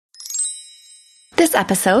This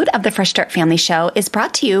episode of the Fresh Start Family Show is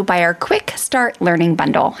brought to you by our Quick Start Learning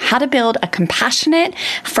Bundle, how to build a compassionate,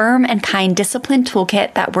 firm, and kind discipline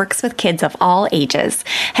toolkit that works with kids of all ages.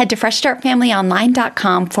 Head to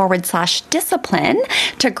freshstartfamilyonline.com/discipline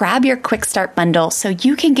to grab your Quick Start Bundle so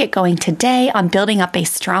you can get going today on building up a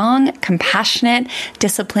strong, compassionate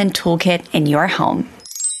discipline toolkit in your home.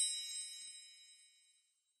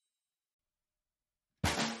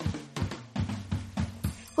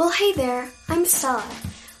 Well, hey there, I'm Stella.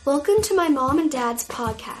 Welcome to my mom and dad's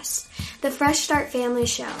podcast, the Fresh Start Family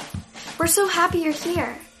Show. We're so happy you're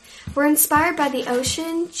here. We're inspired by the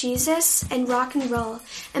ocean, Jesus, and rock and roll,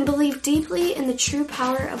 and believe deeply in the true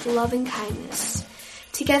power of love and kindness.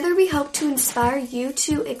 Together we hope to inspire you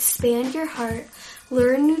to expand your heart,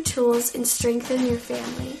 learn new tools, and strengthen your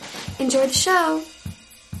family. Enjoy the show!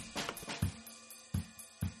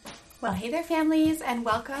 Well, hey there, families, and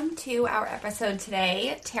welcome to our episode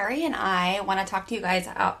today. Terry and I want to talk to you guys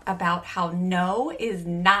about how no is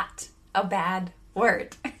not a bad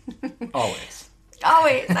word. Always,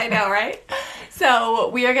 I know, right? So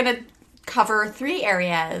we are going to cover 3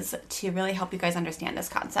 areas to really help you guys understand this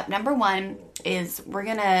concept. Number 1 is we're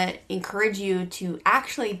going to encourage you to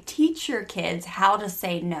actually teach your kids how to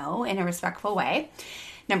say no in a respectful way.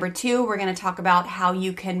 Number 2, we're going to talk about how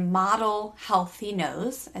you can model healthy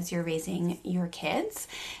no's as you're raising your kids.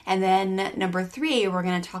 And then number 3, we're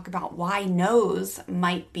going to talk about why no's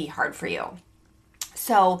might be hard for you.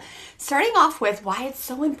 So starting off with why it's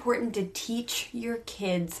so important to teach your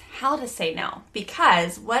kids how to say no.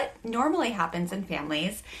 Because what normally happens in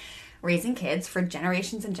families raising kids for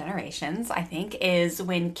generations and generations, I think, is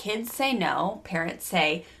when kids say no, parents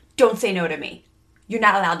say, "Don't say no to me. You're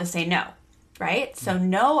not allowed to say no." Right? So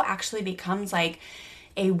no actually becomes like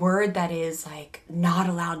a word that is like not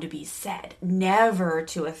allowed to be said. Never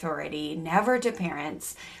to authority, never to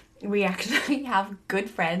parents. We actually have good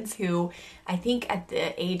friends who I think at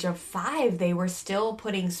the age of 5, they were still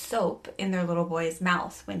putting soap in their little boy's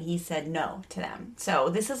mouth when he said no to them. So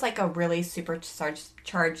this is like a really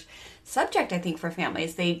supercharged subject, I think, for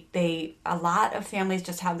families. A lot of families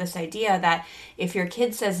just have this idea that if your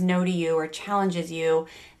kid says no to you or challenges you,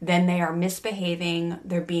 then they are misbehaving,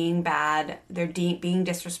 they're being bad, they're being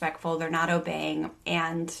disrespectful, they're not obeying,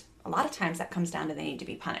 and a lot of times that comes down to they need to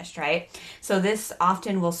be punished, right? So this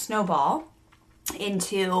often will snowball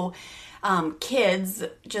into kids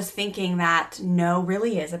just thinking that no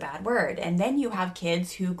really is a bad word. And then you have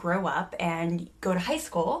kids who grow up and go to high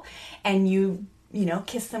school and you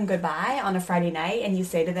kiss them goodbye on a Friday night and you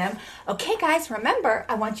say to them, "Okay, guys, remember,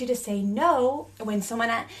 I want you to say no when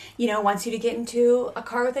someone, wants you to get into a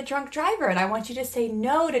car with a drunk driver, and I want you to say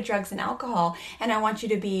no to drugs and alcohol, and I want you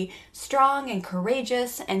to be strong and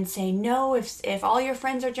courageous and say no if all your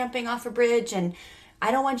friends are jumping off a bridge, and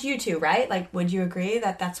I don't want you to," right? Like, would you agree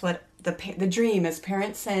that that's what the dream as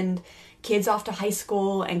parents send kids off to high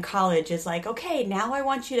school and college is like, okay, now I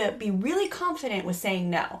want you to be really confident with saying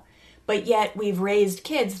no. But yet we've raised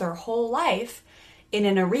kids their whole life in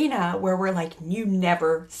an arena where we're like, you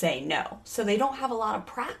never say no. So they don't have a lot of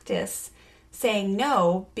practice saying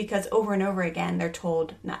no because over and over again they're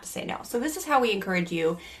told not to say no. So this is how we encourage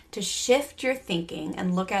you to shift your thinking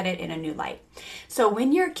and look at it in a new light. So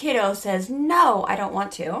when your kiddo says, "No, I don't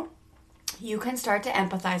want to," you can start to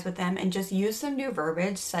empathize with them and just use some new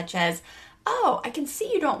verbiage such as, "Oh, I can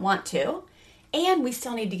see you don't want to, and we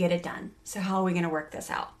still need to get it done. So how are we going to work this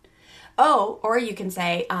out?" Oh, or you can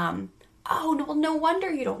say, "Oh, well, no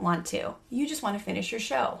wonder you don't want to. You just want to finish your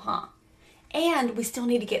show, huh? And we still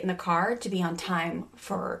need to get in the car to be on time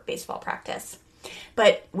for baseball practice."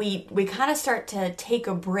 But we kind of start to take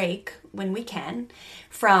a break when we can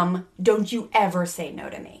from "don't you ever say no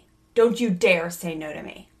to me. Don't you dare say no to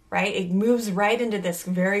me," right? It moves right into this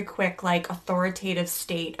very quick, like, authoritative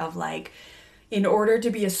state of like, in order to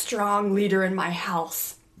be a strong leader in my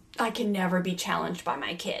house, I can never be challenged by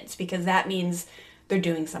my kids because that means they're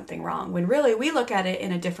doing something wrong. When really we look at it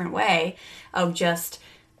in a different way of just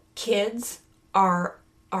kids are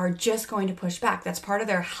just going to push back. That's part of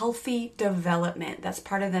their healthy development. That's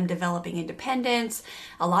part of them developing independence.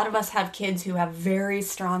 A lot of us have kids who have very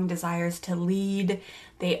strong desires to lead.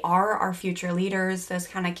 They are our future leaders, those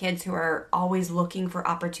kind of kids who are always looking for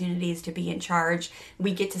opportunities to be in charge.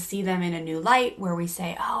 We get to see them in a new light where we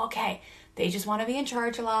say, "Oh, okay, they just want to be in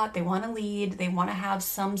charge a lot. They want to lead. They want to have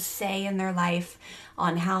some say in their life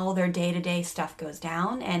on how their day-to-day stuff goes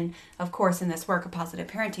down." And of course, in this work of positive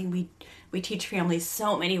parenting, we teach families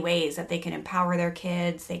so many ways that they can empower their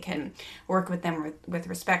kids. They can work with them with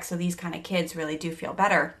respect. So these kind of kids really do feel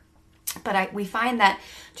better. But we find that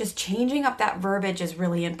just changing up that verbiage is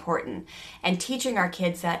really important, and teaching our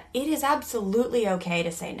kids that it is absolutely okay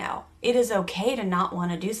to say no. It is okay to not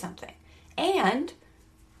want to do something. And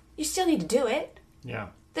you still need to do it. Yeah.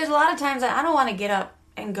 There's a lot of times that I don't want to get up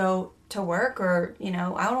and go to work, or,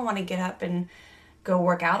 I don't want to get up and go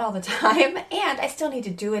work out all the time. And I still need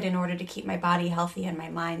to do it in order to keep my body healthy and my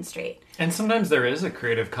mind straight. And sometimes there is a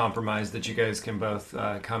creative compromise that you guys can both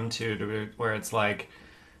come to where it's like,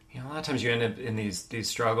 a lot of times you end up in these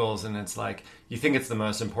struggles, and it's like you think it's the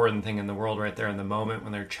most important thing in the world right there in the moment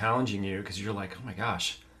when they're challenging you, because you're like, oh my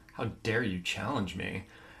gosh, how dare you challenge me?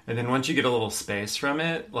 And then once you get a little space from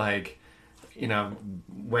it, like,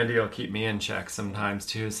 Wendy will keep me in check sometimes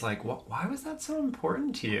too. It's like, why was that so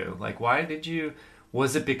important to you? Like,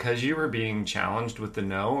 was it because you were being challenged with the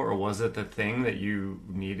no, or was it the thing that you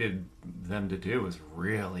needed them to do was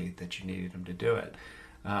really that you needed them to do it?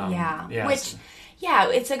 Yes.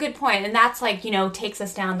 It's a good point. And that's like, takes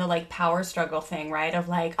us down the like power struggle thing, right? Of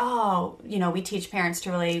like, we teach parents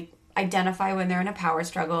to really identify when they're in a power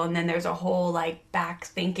struggle, and then there's a whole like back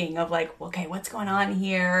thinking of like, okay, what's going on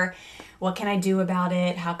here? What can I do about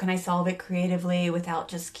it? How can I solve it creatively without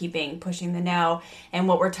just pushing the no? And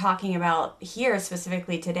what we're talking about here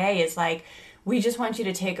specifically today is like, we just want you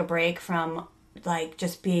to take a break from like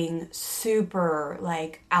just being super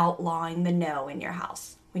like outlawing the no in your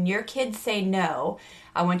house. When your kids say no,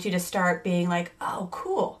 I want you to start being like, oh,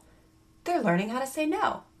 cool. They're learning how to say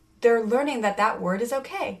no. They're learning that word is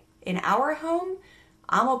okay. In our home,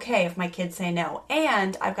 I'm okay if my kids say no.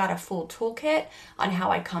 And I've got a full toolkit on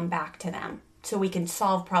how I come back to them so we can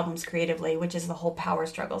solve problems creatively, which is the whole power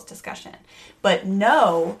struggles discussion. But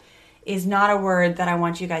no is not a word that I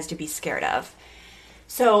want you guys to be scared of.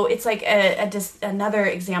 So it's like just another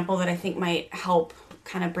example that I think might help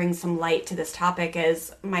kind of bring some light to this topic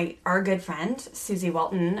is our good friend, Susie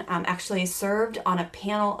Walton, actually served on a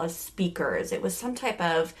panel of speakers. It was some type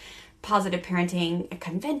of positive parenting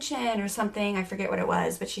convention or something. I forget what it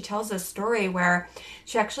was, but she tells this story where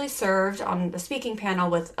she actually served on the speaking panel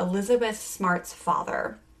with Elizabeth Smart's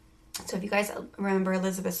father. So if you guys remember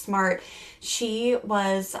Elizabeth Smart, she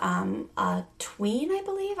was a tween, I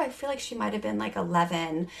believe. I feel like she might have been like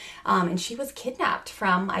 11. And she was kidnapped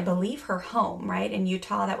from, I believe, her home, right, in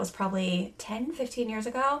Utah. That was probably 10, 15 years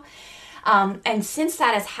ago. And since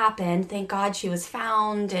that has happened, thank God she was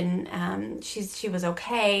found, and she was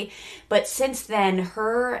okay. But since then,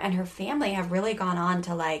 her and her family have really gone on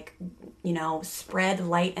to spread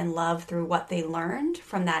light and love through what they learned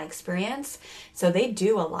from that experience. So they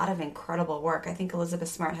do a lot of incredible work. I think Elizabeth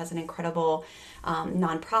Smart has an incredible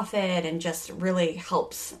nonprofit and just really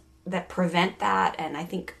helps prevent that. And I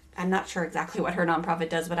think, I'm not sure exactly what her nonprofit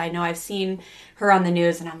does, but I know I've seen her on the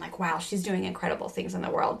news and I'm like, wow, she's doing incredible things in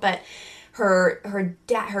the world. But her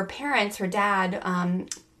dad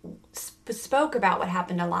spoke about what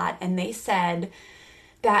happened a lot, and they said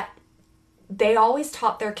that they always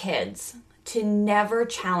taught their kids to never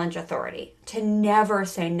challenge authority, to never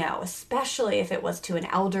say no, especially if it was to an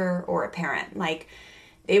elder or a parent. Like,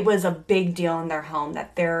 it was a big deal in their home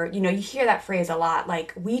that you hear that phrase a lot,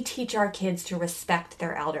 like, we teach our kids to respect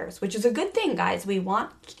their elders, which is a good thing, guys. We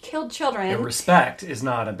want children. Yeah, respect is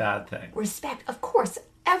not a bad thing. Respect, of course.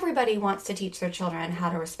 Everybody wants to teach their children how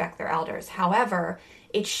to respect their elders. However,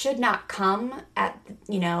 it should not come at,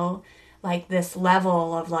 like this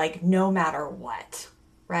level of like, no matter what,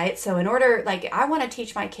 right? So in order, like, I want to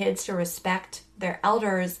teach my kids to respect their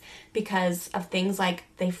elders because of things like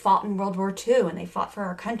they fought in World War II and they fought for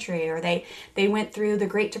our country, or they went through the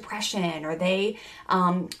Great Depression, or they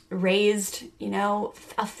raised,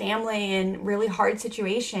 a family in really hard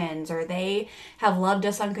situations, or they have loved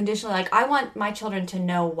us unconditionally. Like, I want my children to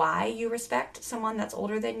know why you respect someone that's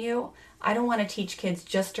older than you. I don't want to teach kids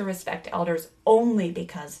just to respect elders only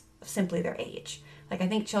because of simply their age. Like, I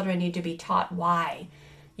think children need to be taught why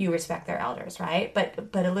you respect their elders, right?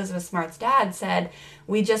 But Elizabeth Smart's dad said,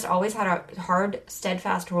 we just always had a hard,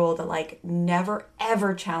 steadfast rule that, like, never,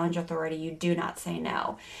 ever challenge authority. You do not say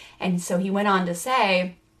no. And so he went on to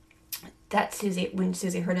say that when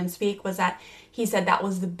Susie heard him speak, was that he said that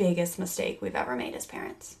was the biggest mistake we've ever made as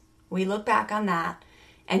parents. We look back on that,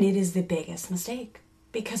 and it is the biggest mistake,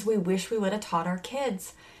 because we wish we would have taught our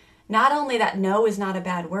kids not only that no is not a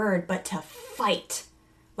bad word, but to fight.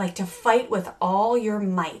 Like, to fight with all your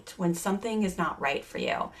might when something is not right for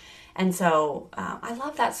you. And so I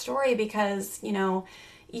love that story because, we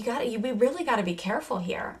really got to be careful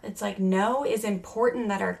here. It's like, no is important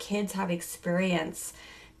that our kids have experience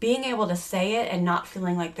being able to say it and not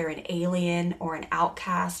feeling like they're an alien or an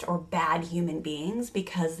outcast or bad human beings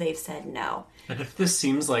because they've said no. And if this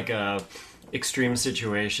seems like a extreme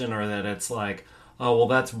situation, or that it's like, oh, well,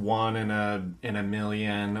 that's one in a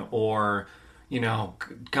million, or,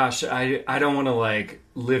 gosh, I don't want to like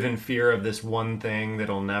live in fear of this one thing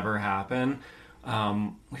that'll never happen.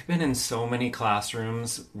 We've been in so many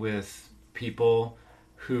classrooms with people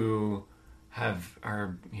who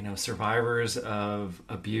are survivors of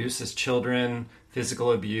abuse as children,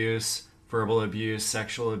 physical abuse, verbal abuse,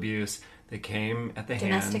 sexual abuse, that came at the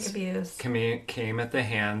domestic abuse, came at the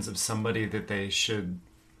hands of somebody that they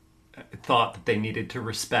thought that they needed to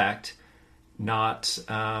respect, not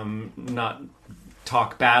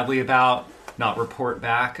talk badly about, not report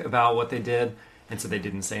back about what they did, and so they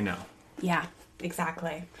didn't say no. Yeah,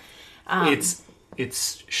 exactly.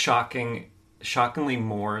 It's shockingly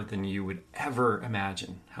more than you would ever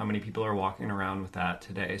imagine how many people are walking around with that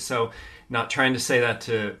today. So not trying to say that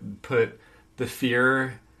to put the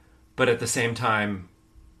fear, but at the same time,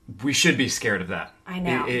 we should be scared of that. I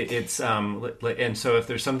know. It's and so if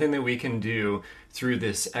there's something that we can do through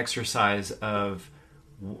this exercise of,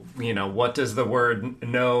 what does the word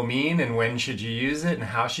no mean, and when should you use it, and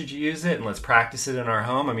how should you use it, and let's practice it in our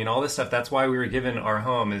home. I mean, all this stuff, that's why we were given our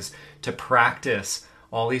home, is to practice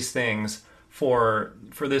all these things for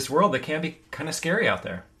this world that can be kind of scary out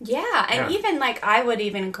there. Yeah, and even like I would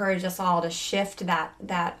even encourage us all to shift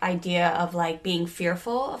that idea of like being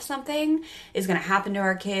fearful of something is going to happen to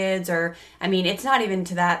our kids, or I mean, it's not even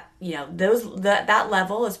to that, that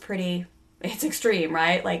level is pretty, it's extreme,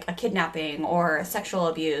 right? Like a kidnapping or sexual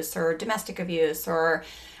abuse or domestic abuse or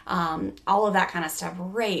all of that kind of stuff,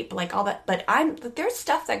 rape, like all that. But there's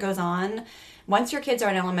stuff that goes on. Once your kids are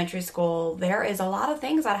in elementary school, there is a lot of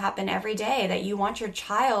things that happen every day that you want your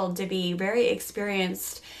child to be very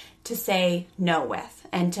experienced to say no with,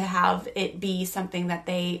 and to have it be something that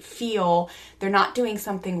they feel they're not doing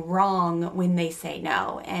something wrong when they say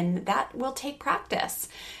no. And that will take practice.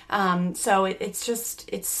 So it's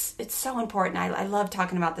so important. I love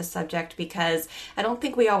talking about this subject because I don't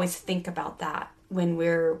think we always think about that when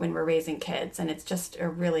we're raising kids, and it's just a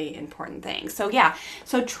really important thing. So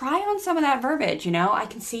so try on some of that verbiage. I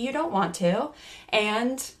can see you don't want to,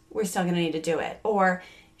 and we're still going to need to do it. Or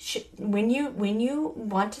when you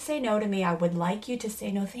want to say no to me, I would like you to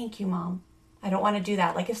say no, thank you, Mom. I don't want to do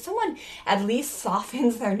that. Like if someone at least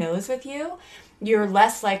softens their nose with you, you're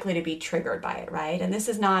less likely to be triggered by it, right? And this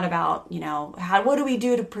is not about, what do we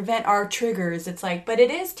do to prevent our triggers? It's like, but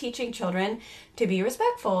it is teaching children to be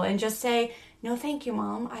respectful and just say, no, thank you,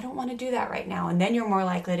 Mom. I don't want to do that right now. And then you're more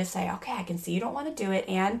likely to say, okay, I can see you don't want to do it,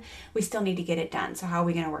 and we still need to get it done. So how are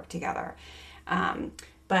we going to work together?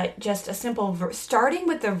 But just a simple, starting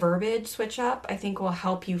with the verbiage switch up, I think will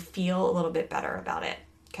help you feel a little bit better about it.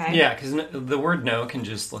 Okay? Yeah, because the word no can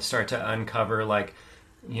just start to uncover, like,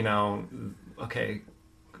 okay,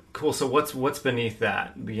 cool. So what's beneath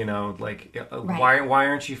that? Right. Why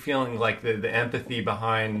aren't you feeling like the empathy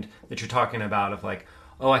behind that you're talking about of like,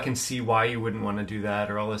 oh, I can see why you wouldn't want to do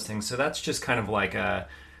that, or all those things. So that's just kind of like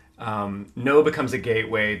no becomes a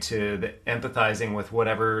gateway to the empathizing with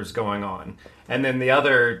whatever's going on. And then the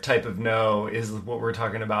other type of no is what we're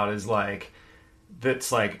talking about, is like,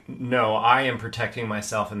 that's like, no, I am protecting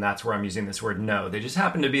myself, and that's where I'm using this word no. They just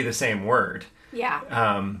happen to be the same word. Yeah.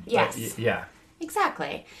 Yes. Yeah.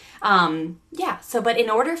 Exactly. But in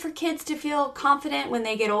order for kids to feel confident when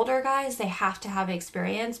they get older, guys, they have to have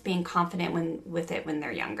experience being confident with it when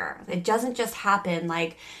they're younger. It doesn't just happen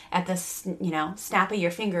like at the, snap of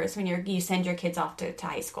your fingers when you send your kids off to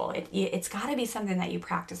high school. It's got to be something that you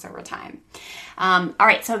practice over time. All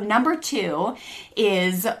right. So number 2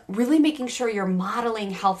 is really making sure you're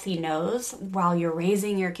modeling healthy no's while you're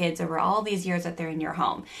raising your kids over all these years that they're in your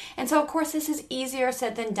home. And so, of course, this is easier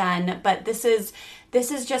said than done, but this is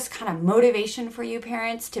just kind of motivation for you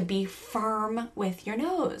parents to be firm with your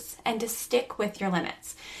no's and to stick with your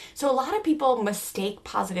limits. So a lot of people mistake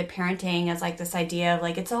positive parenting as like this idea of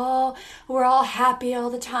like, we're all happy all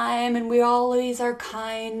the time and we always are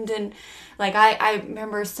kind. And like, I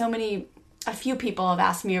remember a few people have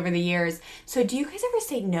asked me over the years, so do you guys ever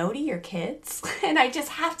say no to your kids? And I just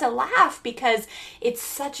have to laugh because it's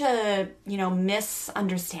such a,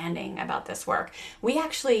 misunderstanding about this work. We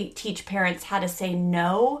actually teach parents how to say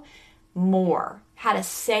no more, how to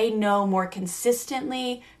say no more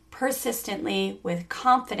consistently, persistently, with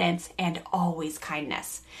confidence, and always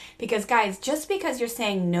kindness. Because guys, just because you're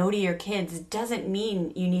saying no to your kids doesn't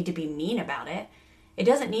mean you need to be mean about it. It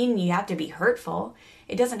doesn't mean you have to be hurtful.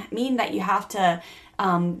 It doesn't mean that you have to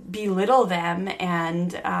belittle them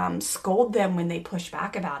and scold them when they push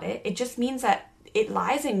back about it. It just means that it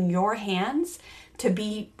lies in your hands to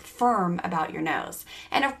be firm about your nose.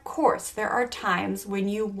 And of course, there are times when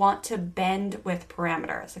you want to bend with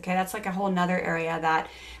parameters. Okay, that's like a whole nother area that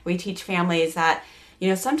we teach families that,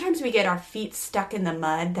 sometimes we get our feet stuck in the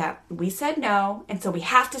mud that we said no, and so we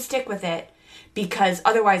have to stick with it because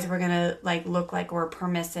otherwise we're gonna look like we're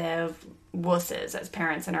permissive wusses as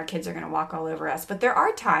parents and our kids are gonna walk all over us. But there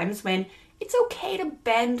are times when it's okay to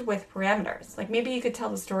bend with parameters. Like maybe you could tell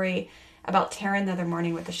the story about Taryn the other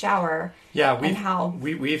morning with the shower. Yeah,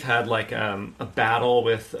 we've had a battle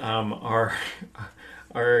with our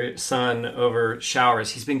son over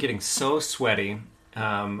showers. He's been getting so sweaty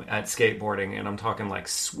at skateboarding, and I'm talking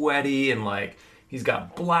sweaty and he's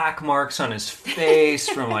got black marks on his face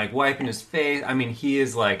from wiping his face. I mean, he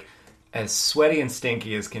is as sweaty and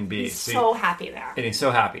stinky as can be. He's so happy there. And he's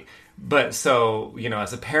so happy. But so,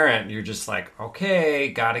 as a parent, you're just okay,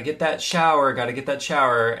 gotta get that shower.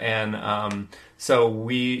 And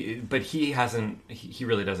but he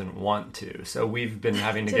really doesn't want to. So we've been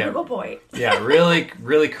having to Typical boy. Yeah, really,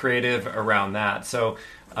 really creative around that. So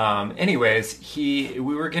anyways, we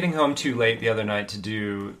were getting home too late the other night to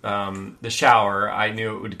do the shower. I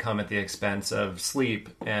knew it would come at the expense of sleep,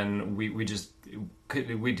 and we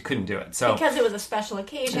couldn't do it. So because it was a special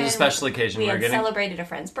occasion. It was a special occasion. We had celebrated a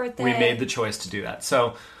friend's birthday. We made the choice to do that.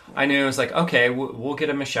 So I knew it was okay, we'll get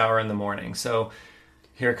him a shower in the morning. So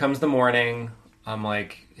here comes the morning. I'm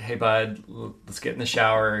like, hey bud, let's get in the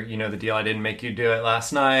shower. You know the deal. I didn't make you do it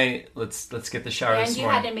last night. Let's get the shower this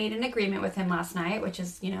morning. And you had made an agreement with him last night, which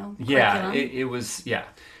is yeah, it was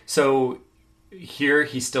So here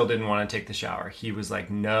he still didn't want to take the shower. He was like,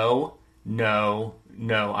 no,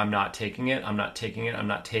 I'm not taking it.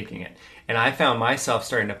 And I found myself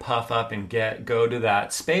starting to puff up and go to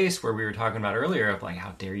that space where we were talking about earlier of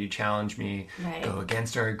how dare you challenge me, right. Go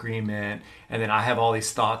against our agreement. And then I have all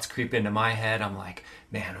these thoughts creep into my head. I'm like,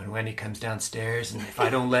 man, when Wendy comes downstairs and if I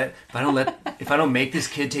don't make this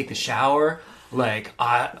kid take the shower,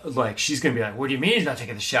 she's gonna be like, what do you mean he's not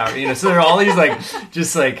taking the shower? So there are all these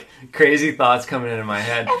just crazy thoughts coming into my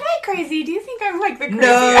head. Am I crazy? Do you think I'm the crazy?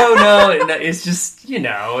 No, it's just,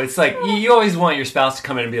 it's you always want your spouse to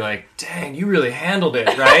come in and be like, dang, you really handled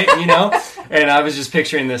it, right? And I was just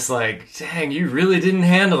picturing this dang, you really didn't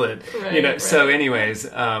handle it. Right, So anyways,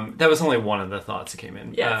 that was only one of the thoughts that came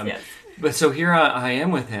in. Yes. But so here I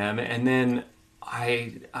am with him, and then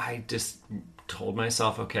I just told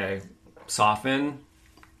myself, okay, soften,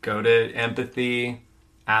 go to empathy,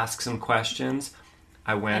 ask some questions.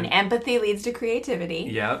 I went. And empathy leads to creativity.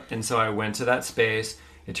 Yep. And so I went to that space.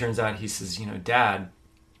 It turns out he says, Dad,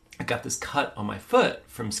 I got this cut on my foot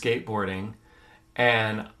from skateboarding,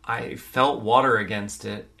 and I felt water against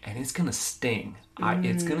it, and it's going to sting.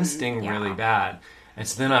 It's going to sting really bad. And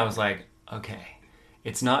so then I was like, okay,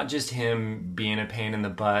 it's not just him being a pain in the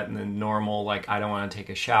butt and the normal, I don't want to take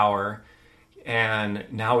a shower. And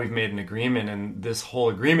now we've made an agreement, and this whole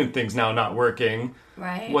agreement thing's now not working.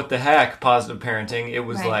 Right. What the heck? Positive parenting. It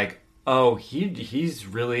was he's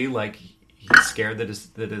really he's scared that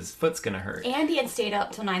his foot's gonna hurt. And he had stayed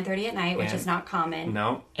up till 9:30 at night, which is not common.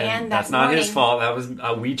 No, and that's not his fault. That was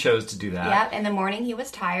we chose to do that. Yep. In the morning he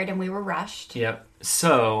was tired, and we were rushed. Yep.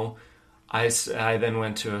 So I then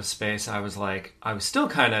went to a space. I was still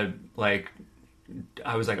kind of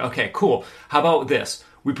I was like, okay, cool. How about this?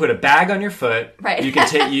 We put a bag on your foot. Right. You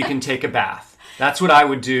can take a bath. That's what I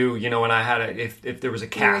would do, when I had if there was a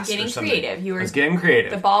cast or something. You were getting creative. I was getting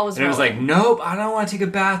creative. The ball was rolling. And it was like, nope, I don't want to take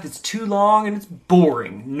a bath. It's too long and it's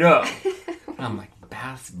boring. No. And I'm like,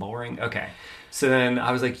 bath's boring? Okay. So then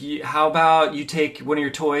I was like, how about you take one of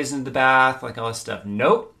your toys into the bath, all this stuff?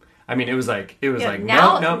 Nope. I mean, it was no.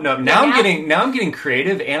 Now I'm getting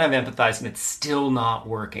creative, and I've empathized, and it's still not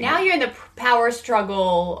working. Now you're in the power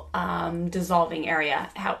struggle dissolving area.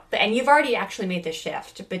 And you've already actually made the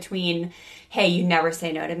shift between, hey, you never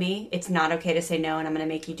say no to me. It's not okay to say no, and I'm going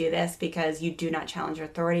to make you do this because you do not challenge your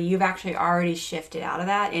authority. You've actually already shifted out of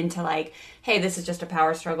that into hey, this is just a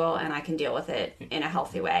power struggle, and I can deal with it in a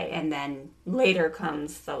healthy way. And then later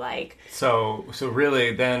comes the So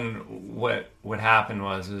really, then what happened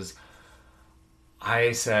was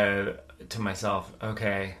I said to myself,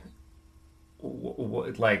 okay,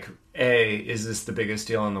 is this the biggest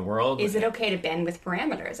deal in the world? Is it okay to bend with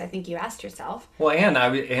parameters? I think you asked yourself. Well, and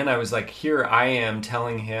I was here I am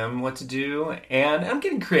telling him what to do, and I'm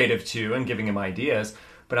getting creative too and giving him ideas.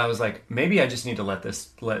 But I was like, maybe I just need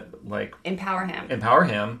to empower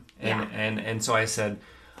him. And so I said,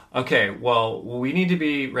 okay, well, we need to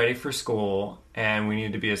be ready for school, and we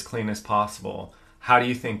need to be as clean as possible. How do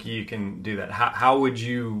you think you can do that? How would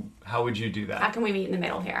you do that? How can we meet in the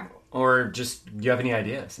middle here? Or just, do you have any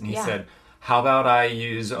ideas? And he said, how about I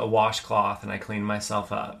use a washcloth and I clean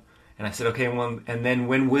myself up? And I said, okay, well, and then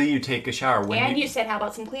when will you take a shower? When you said, how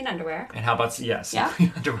about some clean underwear? And how about, yes, yeah.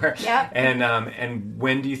 clean underwear. Yeah. And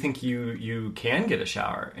when do you think you can get a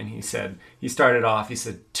shower? And he said,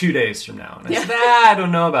 2 days from now. And I said, I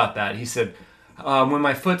don't know about that. He said, when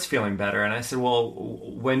my foot's feeling better. And I said, well,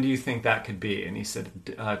 when do you think that could be? And he said,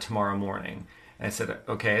 tomorrow morning. And I said,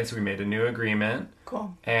 okay. So we made a new agreement.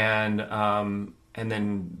 Cool. And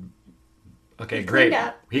then, okay, he great. Cleaned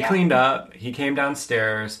up. He cleaned up. He came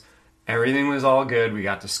downstairs. Everything was all good. We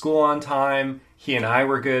got to school on time. He and I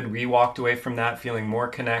were good. We walked away from that feeling more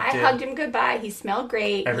connected. I hugged him goodbye. He smelled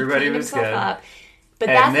great. Everybody he was himself good. Up. But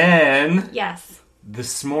and then, yes,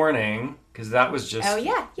 this morning, because that was just,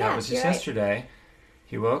 that was just yesterday, right.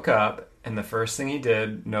 He woke up, and the first thing he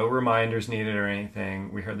did, no reminders needed or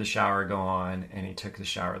anything, we heard the shower go on, and he took the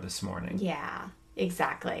shower this morning. Yeah.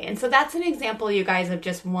 Exactly. And so that's an example, you guys, of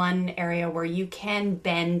just one area where you can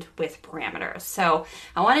bend with parameters. So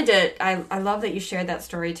I love that you shared that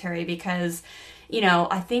story, Terry, because,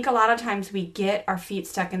 I think a lot of times we get our feet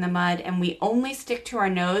stuck in the mud and we only stick to our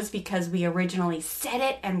nose because we originally said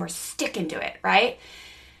it and we're sticking to it, right?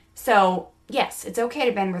 So yes, it's okay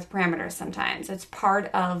to bend with parameters sometimes. It's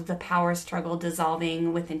part of the power struggle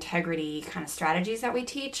dissolving with integrity kind of strategies that we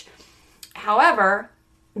teach. However,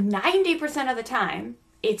 90% of the time,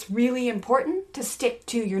 it's really important to stick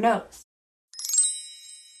to your nose.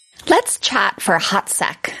 Let's chat for a hot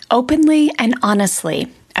sec, openly and honestly,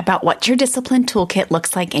 about what your discipline toolkit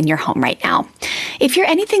looks like in your home right now. If you're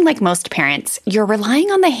anything like most parents, you're relying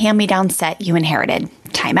on the hand-me-down set you inherited.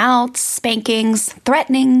 Timeouts, spankings,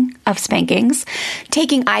 threatening of spankings,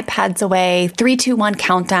 taking iPads away, 3-2-1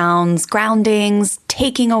 countdowns, groundings,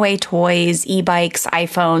 taking away toys, e-bikes,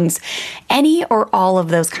 iPhones, any or all of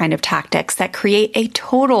those kind of tactics that create a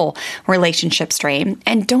total relationship strain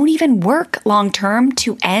and don't even work long-term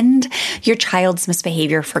to end your child's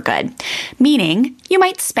misbehavior for good. Meaning, you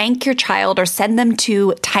might spank your child or send them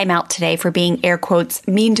to timeout today for being, air quotes,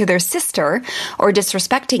 mean to their sister or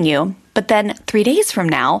disrespecting you. But then 3 days from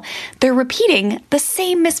now, they're repeating the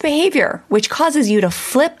same misbehavior, which causes you to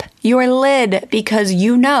flip your lid because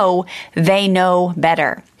you know they know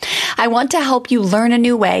better. I want to help you learn a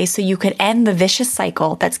new way so you could end the vicious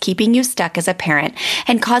cycle that's keeping you stuck as a parent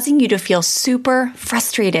and causing you to feel super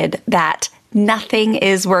frustrated that nothing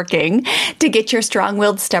is working to get your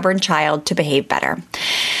strong-willed, stubborn child to behave better.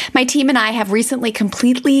 My team and I have recently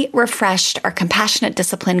completely refreshed our Compassionate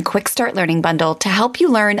Discipline Quick Start Learning Bundle to help you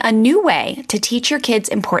learn a new way to teach your kids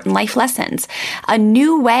important life lessons, a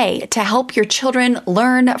new way to help your children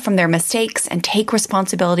learn from their mistakes and take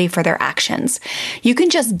responsibility for their actions. You can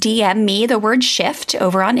just DM me the word shift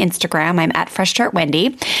over on Instagram. I'm at Fresh Start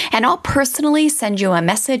Wendy, and I'll personally send you a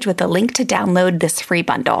message with a link to download this free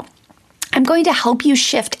bundle. I'm going to help you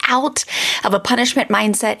shift out of a punishment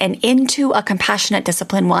mindset and into a compassionate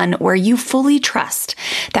discipline one where you fully trust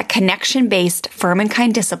that connection-based, firm and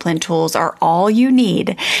kind discipline tools are all you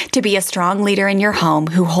need to be a strong leader in your home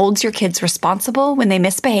who holds your kids responsible when they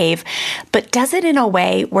misbehave, but does it in a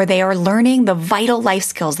way where they are learning the vital life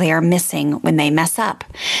skills they are missing when they mess up.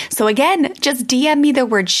 So again, just DM me the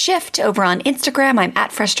word shift over on Instagram. I'm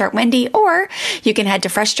at Fresh Start Wendy, or you can head to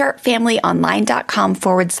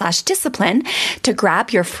freshstartfamilyonline.com/discipline to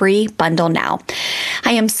grab your free bundle now.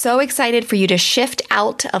 I am so excited for you to shift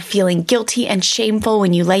out of feeling guilty and shameful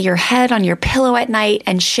when you lay your head on your pillow at night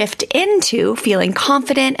and shift into feeling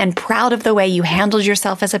confident and proud of the way you handled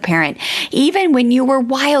yourself as a parent, even when you were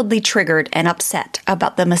wildly triggered and upset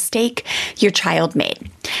about the mistake your child made.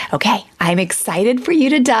 Okay, I'm excited for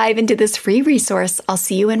you to dive into this free resource. I'll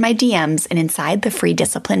see you in my DMs and inside the free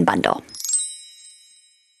discipline bundle.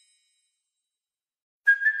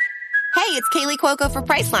 Hey, it's Kaylee Cuoco for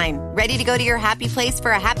Priceline. Ready to go to your happy place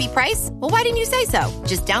for a happy price? Well, why didn't you say so?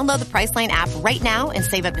 Just download the Priceline app right now and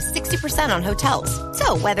save up to 60% on hotels.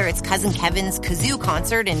 So whether it's Cousin Kevin's Kazoo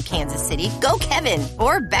Concert in Kansas City, go Kevin,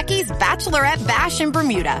 or Becky's Bachelorette Bash in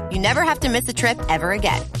Bermuda, you never have to miss a trip ever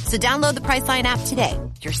again. So download the Priceline app today.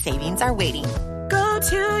 Your savings are waiting. Go to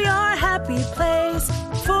your happy place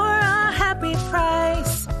for a happy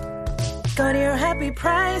price. Go to your happy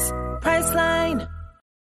price, Priceline.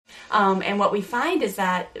 And what we find is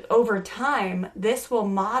that over time, this will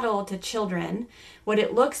model to children what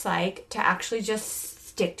it looks like to actually just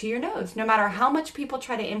stick to your nose, no matter how much people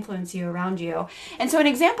try to influence you around you. And so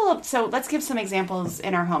let's give some examples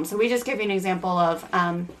in our home. So we just give you an example of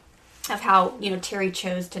how, Terry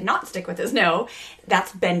chose to not stick with his no.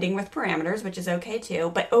 That's bending with parameters, which is okay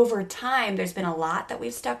too. But over time, there's been a lot that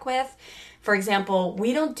we've stuck with For example,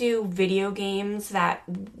 we don't do video games that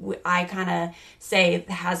I kind of say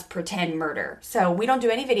has pretend murder. So we don't do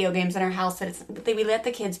any video games in our house we let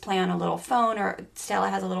the kids play on a little phone, or Stella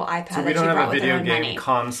has a little iPad So we that don't she have brought a with her video own game money.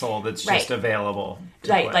 console that's Right. just available. To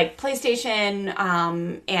Right, play. like PlayStation,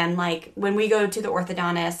 and like when we go to the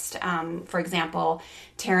orthodontist, for example,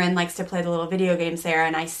 Taryn likes to play the little video games there,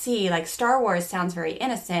 and I see like Star Wars sounds very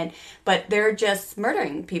innocent, but they're just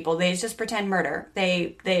murdering people. They just pretend murder.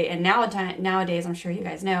 And nowadays, I'm sure you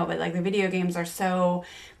guys know, but like the video games are so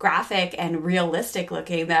graphic and realistic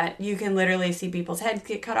looking that you can literally see people's heads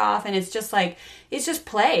get cut off, and it's just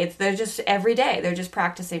play. They're just every day they're just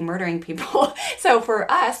practicing murdering people. So for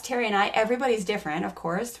us, Terry and I, everybody's different, of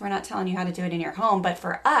course. We're not telling you how to do it in your home, but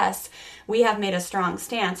for us, we have made a strong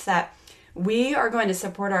stance that we are going to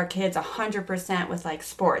support our kids 100% with like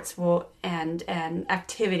sports and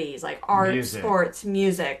activities like art, Music. sports,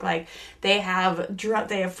 music. Like they have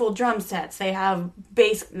full drum sets, they have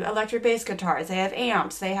electric bass guitars, they have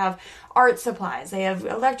amps, they have art supplies, they have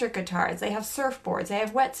electric guitars, they have surfboards, they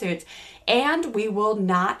have wetsuits, and we will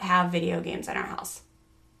not have video games in our house.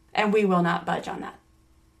 And we will not budge on that.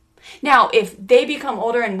 Now, if they become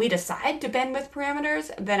older and we decide to bend with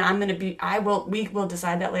parameters, then we will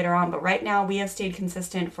decide that later on. But right now, we have stayed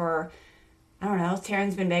consistent for, I don't know,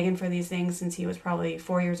 Taryn's been begging for these things since he was probably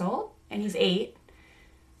 4 years old, and he's 8.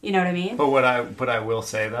 You know what I mean? But what I will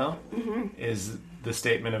say though is the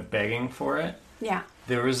statement of begging for it. Yeah.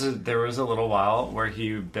 There was a little while where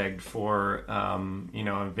he begged for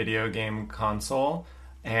a video game console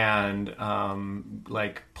and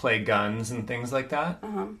like play guns and things like that.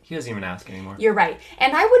 He doesn't even ask anymore. You're right.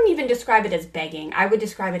 And I wouldn't even describe it as begging. I would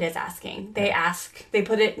describe it as asking. They ask. They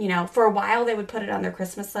put it, for a while they would put it on their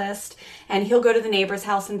Christmas list, and he'll go to the neighbor's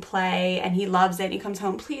house and play, and he loves it. And he comes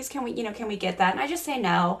home, please, can we get that? And I just say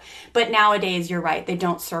no. But nowadays, you're right. They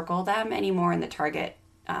don't circle them anymore in the Target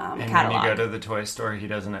and catalog. when you go to the toy store, he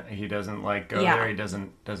doesn't like go Yeah. there. He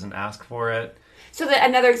doesn't ask for it. So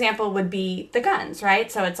another example would be the guns,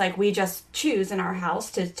 right? So it's like we just choose in our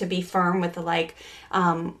house to be firm with the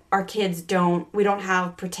our kids we don't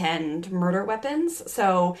have pretend murder weapons.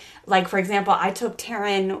 So like, for example, I took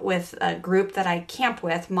Taryn with a group that I camp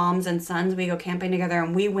with, moms and sons. We go camping together,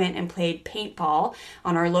 and we went and played paintball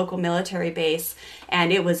on our local military base,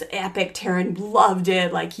 and it was epic. Taryn loved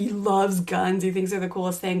it. Like, he loves guns. He thinks they're the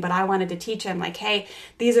coolest thing. But I wanted to teach him, like, hey,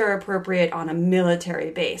 these are appropriate on a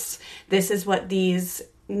military base. This is what these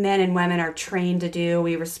men and women are trained to do.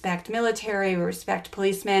 We respect military, we respect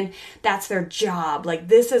policemen. That's their job. Like,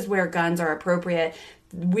 this is where guns are appropriate.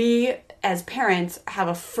 We, as parents, have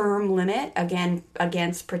a firm limit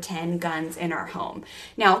against pretend guns in our home.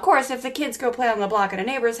 Now, of course, if the kids go play on the block at a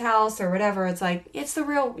neighbor's house or whatever, it's like, it's the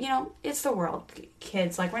real, it's the world,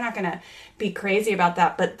 kids. Like, we're not going to be crazy about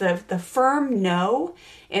that. But the firm no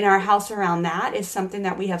in our house around that is something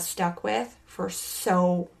that we have stuck with for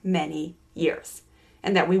so many years,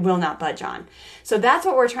 and that we will not budge on. So that's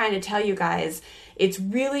what we're trying to tell you guys. It's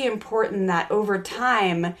really important that over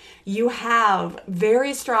time you have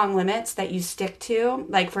very strong limits that you stick to.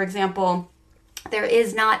 Like, for example, there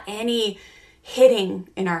is not any hitting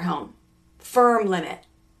in our home. Firm limit.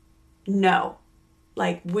 No.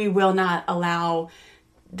 Like, we will not allow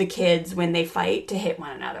the kids, when they fight, to hit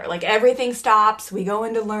one another. Like, everything stops. We go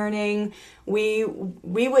into learning. We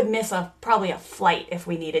would miss probably a flight if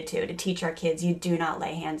we needed to teach our kids, you do not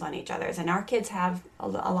lay hands on each other's. And our kids have a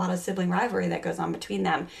lot of sibling rivalry that goes on between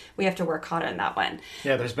them. We have to work hard on that one.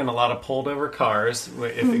 Yeah, there's been a lot of pulled over cars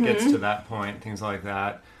if it gets to that point, things like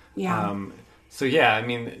that. Yeah. So yeah, I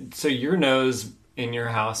mean, so your nose in your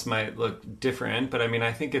house might look different, but I mean,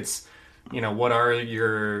 I think it's, what are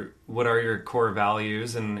your core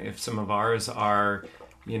values, and if some of ours are,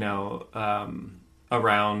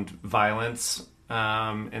 around violence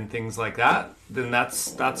and things like that, then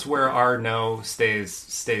that's where our no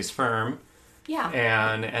stays firm. Yeah.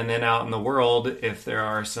 And then out in the world, if there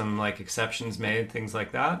are some like exceptions made, things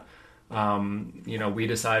like that, we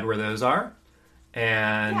decide where those are,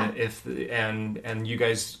 and and you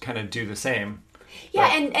guys kind of do the same. Yeah,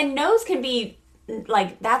 and no's can be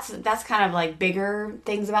like, that's kind of like bigger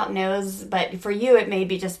things about no's, but for you it may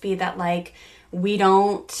just be that, like, we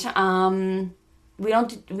don't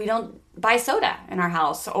buy soda in our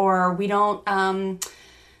house, or we don't do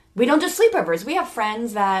sleepovers. We have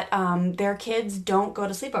friends that their kids don't go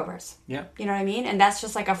to sleepovers. Yeah. You know what I mean? And that's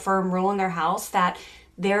just like a firm rule in their house, that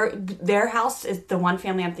their house is the one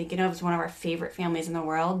family I'm thinking of. Is one of our favorite families in the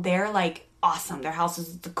world. They're like awesome. Their house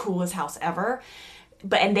is the coolest house ever.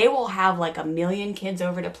 And they will have like 1 million kids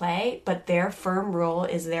over to play, but their firm rule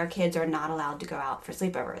is their kids are not allowed to go out for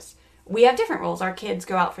sleepovers. We have different rules. Our kids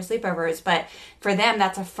go out for sleepovers, but for them,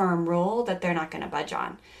 that's a firm rule that they're not going to budge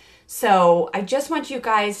on. So I just want you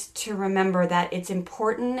guys to remember that it's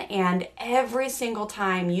important, and every single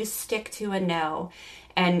time you stick to a no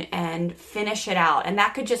and finish it out. And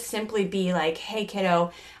that could just simply be like, hey,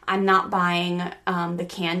 kiddo, I'm not buying the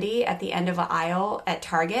candy at the end of an aisle at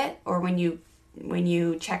Target, or when you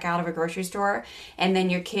check out of a grocery store, and then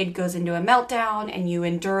your kid goes into a meltdown and you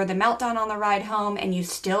endure the meltdown on the ride home and you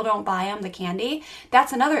still don't buy them the candy.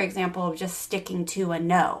 That's another example of just sticking to a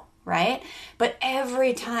no, right? But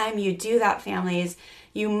every time you do that, families,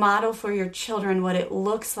 you model for your children what it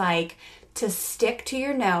looks like to stick to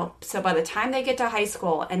your no. So by the time they get to high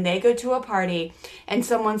school and they go to a party and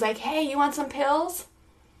someone's like, hey, you want some pills?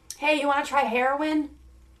 Hey, you want to try heroin?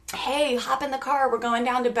 Hey, hop in the car. We're going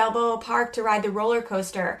down to Balboa Park to ride the roller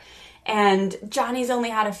coaster. And Johnny's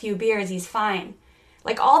only had a few beers. He's fine.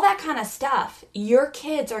 Like all that kind of stuff. Your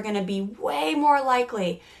kids are going to be way more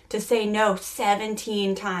likely to say no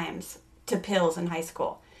 17 times to pills in high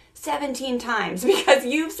school. 17 times, because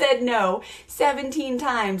you've said no 17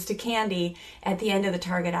 times to candy at the end of the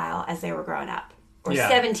Target aisle as they were growing up. Or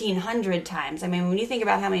 1,700 times. I mean, when you think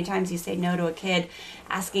about how many times you say no to a kid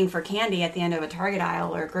asking for candy at the end of a Target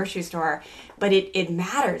aisle or a grocery store, but it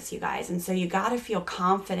matters, you guys. And so you got to feel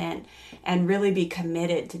confident and really be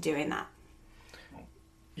committed to doing that.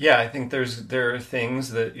 Yeah, I think there are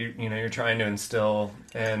things that you're trying to instill,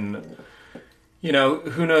 and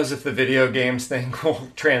who knows if the video games thing will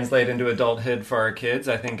translate into adulthood for our kids.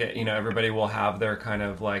 I think everybody will have their kind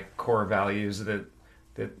of like core values that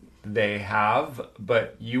they have,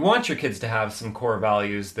 but you want your kids to have some core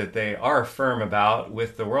values that they are firm about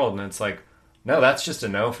with the world. And it's like, no, that's just a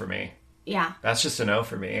no for me. Yeah. That's just a no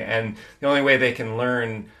for me. And the only way they can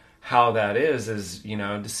learn how that is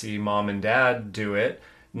to see mom and dad do it,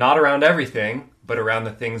 not around everything, but around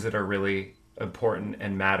the things that are really important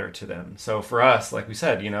and matter to them. So for us, like we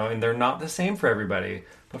said, and they're not the same for everybody,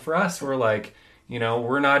 but for us, we're like,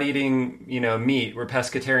 we're not eating, meat. We're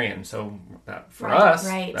pescatarian. So for us,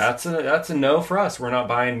 that's a no for us. We're not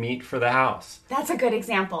buying meat for the house. That's a good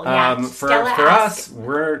example. Yeah. For us,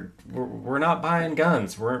 we're not buying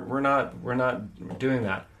guns. We're not doing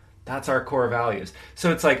that. That's our core values.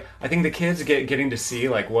 So it's like, I think the kids getting to see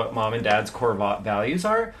like what mom and dad's core values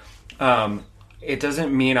are. It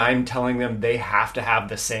doesn't mean I'm telling them they have to have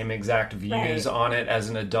the same exact views on it as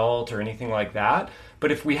an adult or anything like that.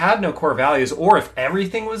 But if we had no core values, or if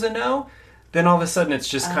everything was a no, then all of a sudden it's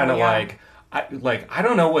just kind of like I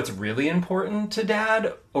don't know what's really important to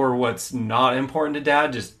dad or what's not important to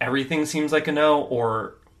dad. Just everything seems like a no,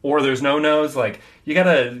 or there's no no's. Like you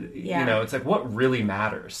gotta, it's like what really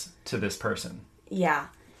matters to this person. Yeah.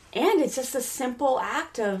 And it's just a simple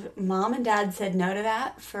act of mom and dad said no to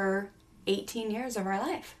that for 18 years of our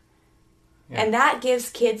life. Yeah. And that gives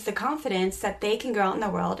kids the confidence that they can go out in the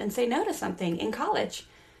world and say no to something in college.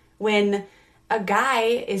 When a guy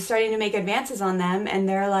is starting to make advances on them and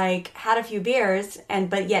they're like, had a few beers,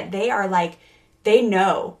 but yet they are like, they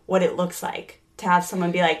know what it looks like to have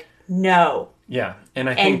someone be like, no. Yeah.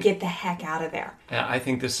 And get the heck out of there. I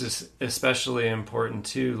think this is especially important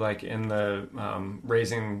too, like in the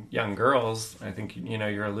raising young girls. I think,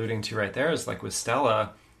 you're alluding to right there is like with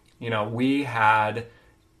Stella, we had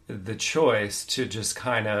the choice to just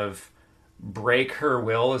kind of break her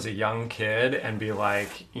will as a young kid and be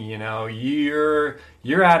like, your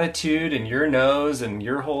attitude and your nose and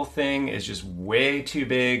your whole thing is just way too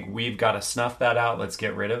big. We've got to snuff that out. Let's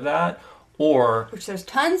get rid of that. Or which there's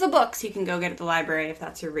tons of books you can go get at the library if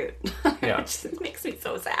that's your route. Yeah. It just makes me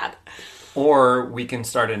so sad. Or we can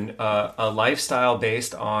start a lifestyle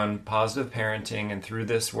based on positive parenting, and through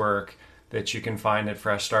this work that you can find at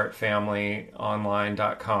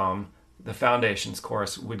freshstartfamilyonline.com. The Foundations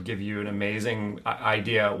course would give you an amazing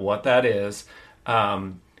idea what that is.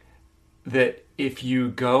 That if you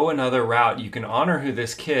go another route, you can honor who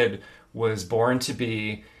this kid was born to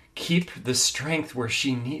be, keep the strength where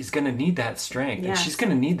is going to need that strength. Yes. And she's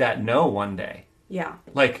going to need that no one day. Yeah.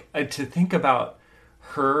 Like to think about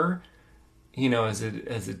her, as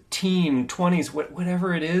a teen, 20s,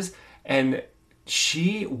 whatever it is, and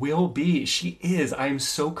she is, I'm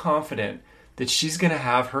so confident that she's going to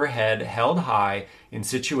have her head held high in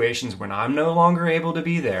situations when I'm no longer able to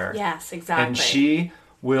be there. Yes, exactly. And she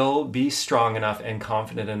will be strong enough and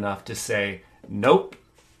confident enough to say, nope,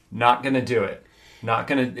 not going to do it.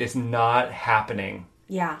 It's not happening.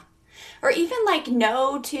 Yeah. Or even like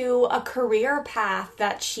no to a career path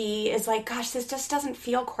that she is like, gosh, this just doesn't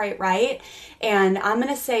feel quite right. And I'm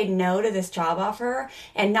going to say no to this job offer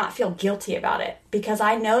and not feel guilty about it. Because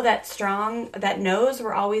I know that no's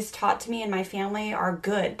were always taught to me in my family are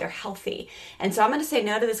good. They're healthy. And so I'm going to say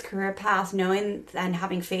no to this career path, knowing and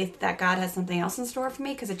having faith that God has something else in store for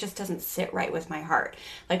me, because it just doesn't sit right with my heart.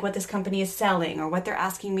 Like what this company is selling or what they're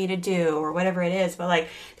asking me to do or whatever it is. But like,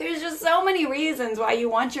 there's just so many reasons why you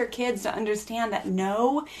want your kids to understand that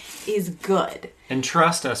no is good. And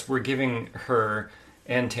trust us, we're giving her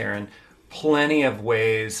and Taryn plenty of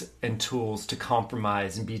ways and tools to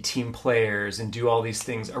compromise and be team players and do all these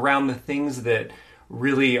things around the things that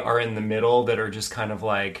really are in the middle, that are just kind of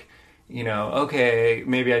like, you know, okay,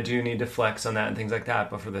 maybe I do need to flex on that and things like that.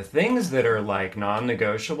 But for the things that are like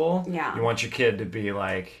non-negotiable, you want your kid to be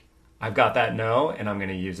like, I've got that no, and I'm going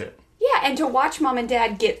to use it. Yeah, and to watch mom and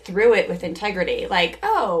dad get through it with integrity. Like,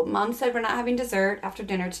 oh, mom said we're not having dessert after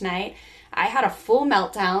dinner tonight. I had a full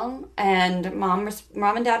meltdown, and mom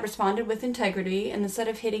and dad responded with integrity. And instead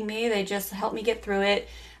of hitting me, they just helped me get through it.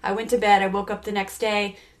 I went to bed. I woke up the next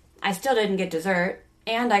day. I still didn't get dessert,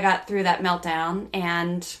 and I got through that meltdown.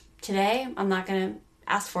 And today, I'm not going to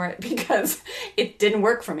ask for it because it didn't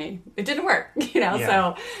work for me. It didn't work, you know. Yeah.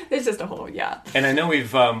 So it's just a whole And I know we've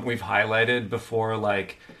highlighted before,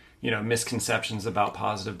 like, you know, misconceptions about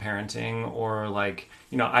positive parenting, or like,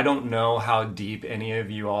 you know, I don't know how deep any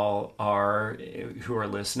of you all are who are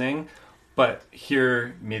listening, but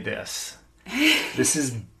hear me this. This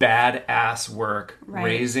is badass work, right?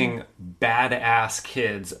 Raising badass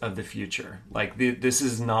kids of the future. Like this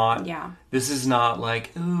is not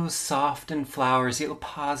like, ooh, soft and flowers,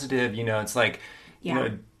 positive, you know, it's like, you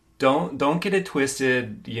know, don't get it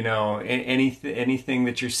twisted, you know, anything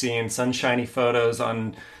that you're seeing, sunshiny photos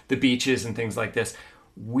on the beaches and things like this.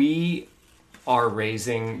 We are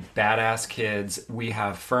raising badass kids. We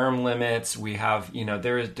have firm limits. We have, you know,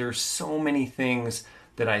 there's so many things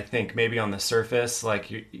that I think maybe on the surface,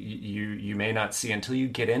 like you may not see until you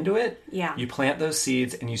get into it. Yeah. You plant those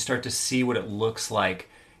seeds and you start to see what it looks like,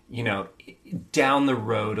 you know, down the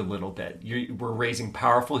road a little bit. We're raising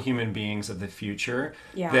powerful human beings of the future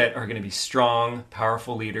that are going to be strong,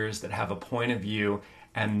 powerful leaders that have a point of view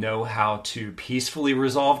and know how to peacefully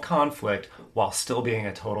resolve conflict while still being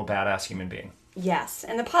a total badass human being. Yes.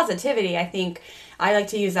 And the positivity, I think I like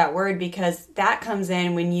to use that word because that comes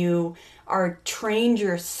in when you are trained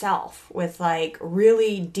yourself with like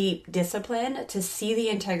really deep discipline to see the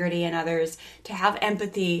integrity in others, to have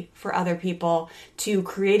empathy for other people, to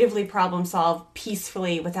creatively problem solve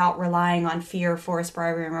peacefully without relying on fear, force,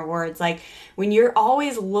 bribery, and rewards. Like when you're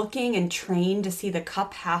always looking and trained to see the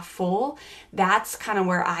cup half full, that's kind of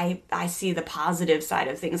where I see the positive side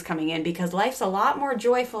of things coming in, because life's a lot more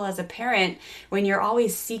joyful as a parent when you're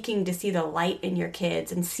always seeking to see the light in your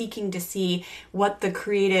kids and seeking to see what the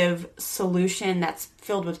creative solution that's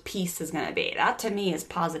filled with peace is going to be. That to me is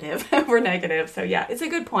positive over negative. So yeah, it's a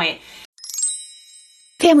good point.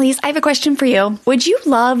 Families, I have a question for you. Would you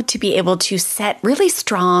love to be able to set really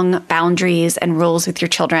strong boundaries and rules with your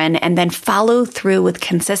children and then follow through with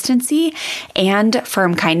consistency and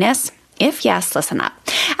firm kindness? If yes, listen up.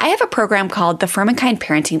 I have a program called the Firm and Kind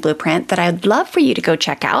Parenting Blueprint that I'd love for you to go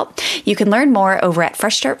check out. You can learn more over at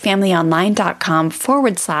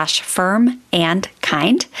freshstartfamilyonline.com/firm and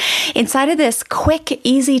kind. Inside of this quick,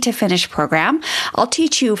 easy to finish program, I'll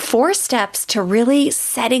teach you 4 steps to really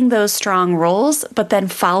setting those strong rules, but then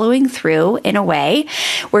following through in a way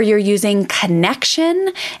where you're using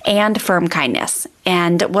connection and firm kindness.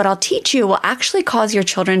 And what I'll teach you will actually cause your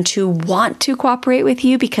children to want to cooperate with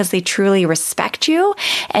you because they truly respect you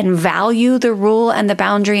and value the rule and the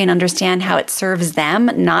boundary and understand how it serves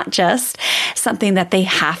them, not just something that they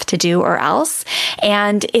have to do or else.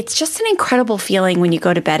 And it's just an incredible feeling when you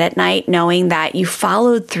go to bed at night knowing that you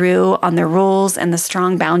followed through on the rules and the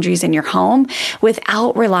strong boundaries in your home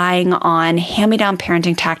without relying on hand-me-down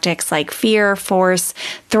parenting tactics like fear, force,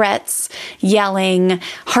 threats, yelling,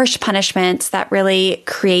 harsh punishments that really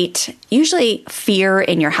create usually fear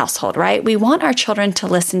in your household, right? We want our children to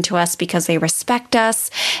listen to us because they respect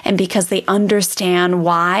us and because they understand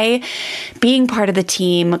why being part of the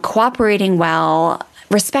team, cooperating well,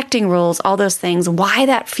 respecting rules, all those things, why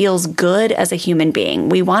that feels good as a human being.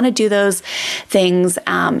 We want to do those things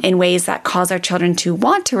in ways that cause our children to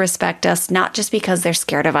want to respect us, not just because they're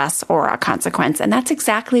scared of us or a consequence. And that's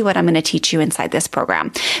exactly what I'm going to teach you inside this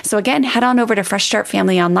program. So again, head on over to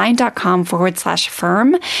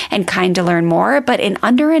freshstartfamilyonline.com/firm and kind to learn more. But in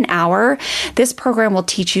under an hour, this program will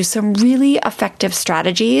teach you some really effective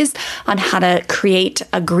strategies on how to create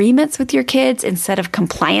agreements with your kids instead of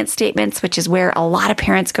compliance statements, which is where a lot of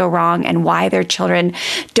parents go wrong and why their children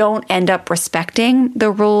don't end up respecting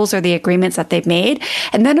the rules or the agreements that they've made.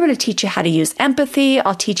 And then I'm going to teach you how to use empathy.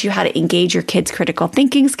 I'll teach you how to engage your kids' critical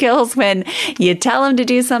thinking skills when you tell them to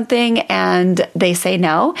do something and they say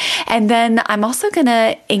no. And then I'm also going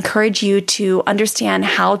to encourage you to understand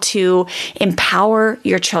how to empower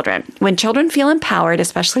your children. When children feel empowered,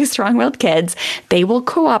 especially strong-willed kids, they will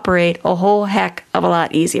cooperate a whole heck of a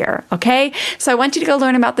lot easier. Okay? So I want you to go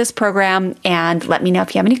learn about this program and let me know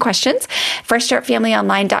if you have any questions.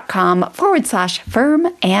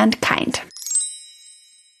 FreshStartFamilyOnline.com/firm and kind.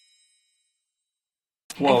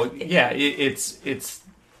 Well, yeah, it's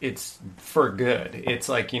for good. It's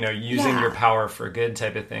like, using your power for good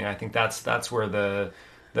type of thing. I think that's where the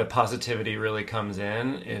positivity really comes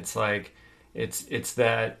in. It's like, it's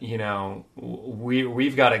that,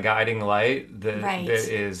 we've got a guiding light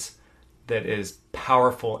that is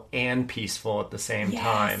powerful and peaceful at the same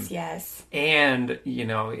time. Yes. And,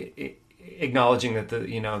 acknowledging that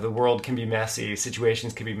the world can be messy,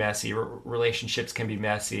 situations can be messy, relationships can be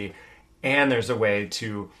messy, and there's a way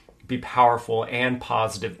to be powerful and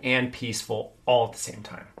positive and peaceful all at the same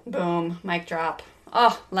time. Boom. Mic drop.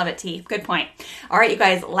 Oh, love it, T. Good point. All right, you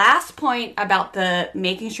guys, last point about the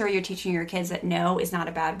making sure you're teaching your kids that no is not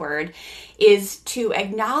a bad word is to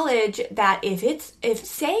acknowledge that if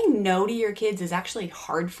saying no to your kids is actually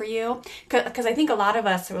hard for you, because I think a lot of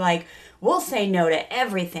us are like, we'll say no to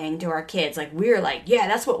everything to our kids. Like, we're like, yeah,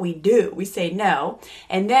 that's what we do. We say no.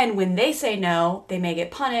 And then when they say no, they may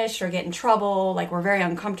get punished or get in trouble. Like, we're very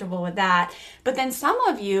uncomfortable with that. But then some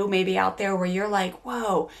of you may be out there where you're like,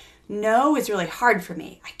 whoa, no is really hard for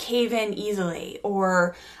me. I cave in easily,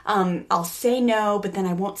 or I'll say no, but then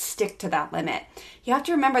I won't stick to that limit. You have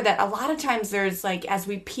to remember that a lot of times there's like, as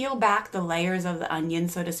we peel back the layers of the onion,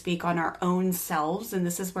 so to speak, on our own selves, and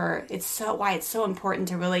this is where why it's so important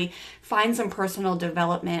to really find some personal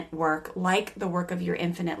development work, like the work of Your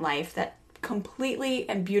Infinite Life, that completely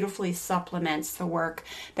and beautifully supplements the work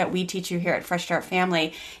that we teach you here at Fresh Start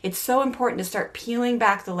Family. It's so important to start peeling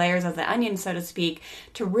back the layers of the onion, so to speak,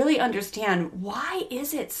 to really understand, why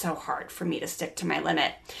is it so hard for me to stick to my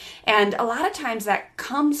limit? And a lot of times that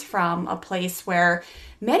comes from a place where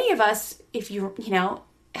many of us, it's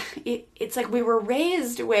like we were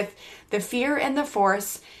raised with the fear and the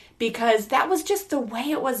force, because that was just the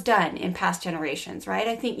way it was done in past generations, right?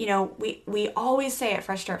 I think, we always say at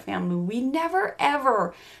Fresh Start Family, we never,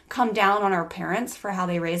 ever come down on our parents for how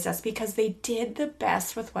they raised us, because they did the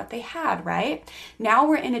best with what they had, right? Now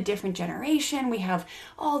we're in a different generation. We have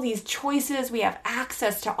all these choices. We have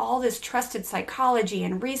access to all this trusted psychology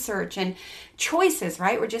and research and choices,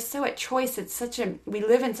 right? We're just so at choice. We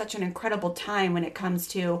live in such an incredible time when it comes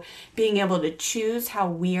to being able to choose how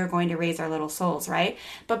we are going to raise our little souls, right?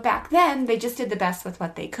 But back then, they just did the best with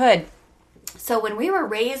what they could. So when we were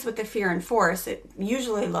raised with the fear and force, it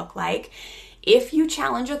usually looked like, if you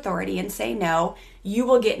challenge authority and say no, you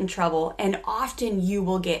will get in trouble, and often you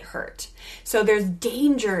will get hurt. So there's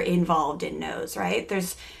danger involved in no's, right?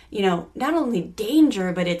 There's, not only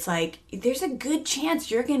danger, but it's like, there's a good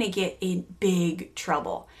chance you're going to get in big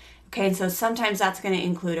trouble. Okay, and so sometimes that's going to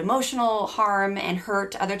include emotional harm and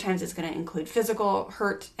hurt. Other times it's going to include physical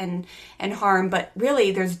hurt and harm, but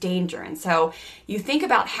really there's danger. And so you think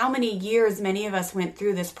about how many years many of us went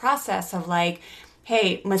through this process of like,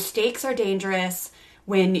 hey, mistakes are dangerous.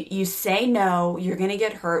 When you say no, you're going to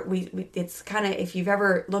get hurt. It's kind of, if you've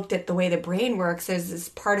ever looked at the way the brain works, there's this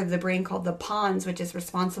part of the brain called the pons, which is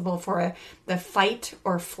responsible for the fight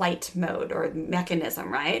or flight mode or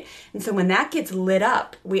mechanism, right? And so when that gets lit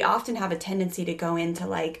up, we often have a tendency to go into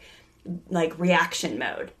like reaction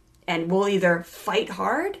mode, and we'll either fight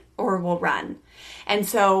hard or we'll run. And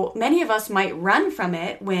so many of us might run from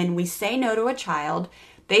it when we say no to a child.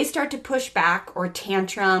 They start to push back or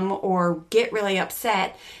tantrum or get really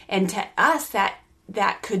upset. And to us,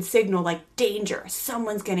 that could signal like danger.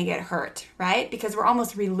 Someone's going to get hurt, right? Because we're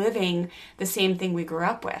almost reliving the same thing we grew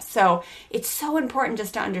up with. So it's so important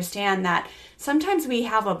just to understand that sometimes we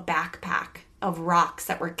have a backpack of rocks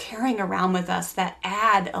that we're carrying around with us that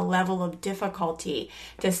add a level of difficulty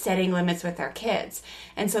to setting limits with our kids.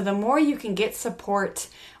 And so the more you can get support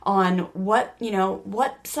on what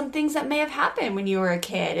some things that may have happened when you were a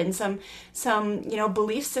kid, and some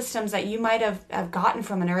belief systems that you might have gotten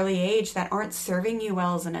from an early age that aren't serving you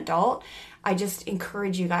well as an adult, I just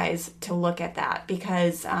encourage you guys to look at that,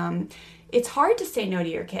 because it's hard to say no to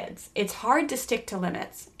your kids. It's hard to stick to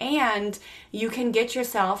limits, and you can get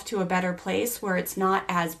yourself to a better place where it's not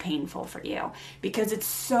as painful for you, because it's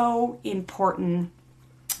so important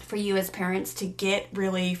for you as parents to get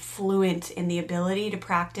really fluent in the ability to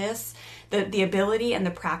practice, the ability and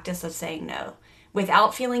the practice of saying no.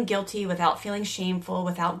 without feeling guilty, without feeling shameful,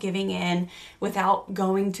 without giving in, without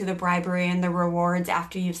going to the bribery and the rewards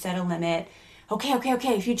after you've set a limit. Okay,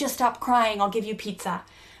 if you just stop crying, I'll give you pizza.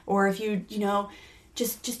 Or if you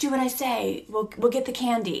just do what I say, we'll get the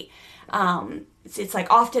candy. It's like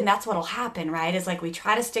often that's what'll happen, right? Is like we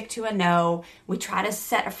try to stick to a no, we try to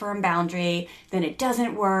set a firm boundary, then it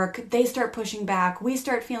doesn't work, they start pushing back, we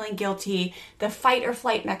start feeling guilty, the fight or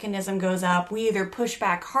flight mechanism goes up, we either push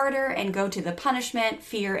back harder and go to the punishment,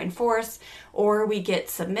 fear, and force, or we get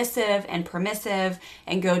submissive and permissive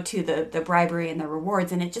and go to the bribery and the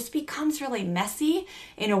rewards, and it just becomes really messy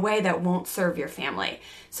in a way that won't serve your family.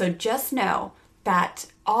 So just know that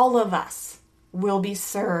all of us will be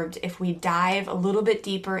served if we dive a little bit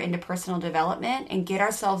deeper into personal development and get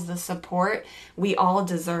ourselves the support we all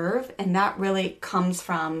deserve. And that really comes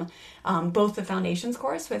from both the Foundations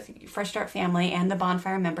course with Fresh Start Family and the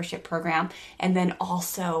Bonfire membership program. And then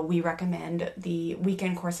also we recommend the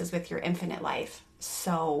weekend courses with Your Infinite Life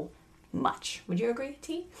so much. Would you agree,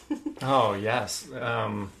 T? Oh, yes.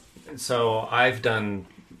 So I've done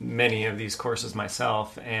many of these courses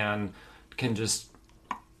myself and can just,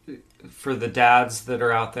 for the dads that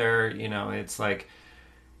are out there, it's like,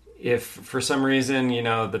 if for some reason,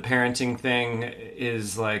 the parenting thing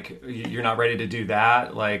is like, you're not ready to do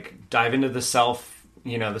that, like dive into the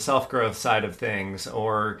the self-growth side of things,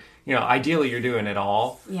 or, ideally you're doing it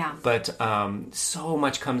all. Yeah. But so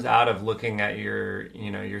much comes out of looking at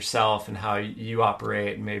yourself and how you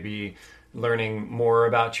operate, and maybe learning more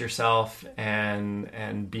about yourself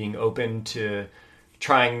and being open to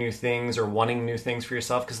trying new things or wanting new things for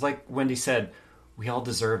yourself. Because like Wendy said, we all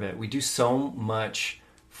deserve it. We do so much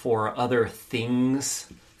for other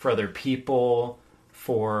things, for other people,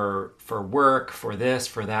 for work, for this,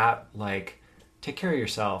 for that. Like, take care of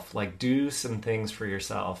yourself. Like, do some things for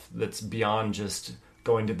yourself that's beyond just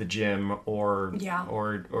going to the gym or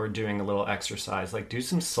doing a little exercise. Like, do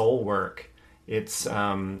some soul work. It's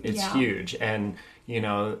huge. And,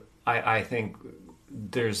 I think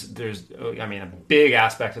there's a big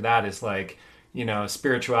aspect of that is like,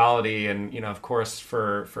 spirituality, and of course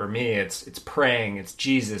for me it's praying, it's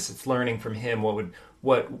Jesus, it's learning from him.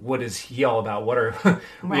 What is he all about? What are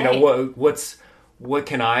right. What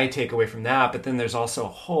can I take away from that? But then there's also a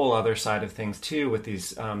whole other side of things too with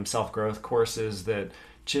these self-growth courses that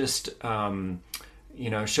just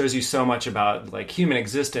shows you so much about like human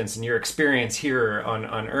existence and your experience here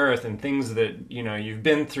on earth, and things that you've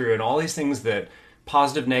been through, and all these things that,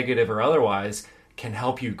 positive, negative, or otherwise, can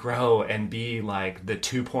help you grow and be like the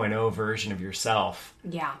 2.0 version of yourself.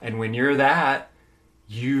 Yeah. And when you're that,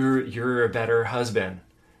 you're a better husband.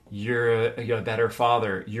 You're a better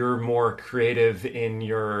father. You're more creative in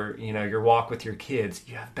your walk with your kids.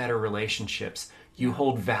 You have better relationships. You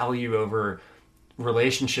hold value over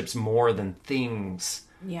relationships more than things.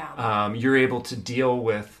 Yeah. You're able to deal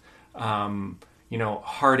with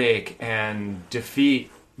heartache and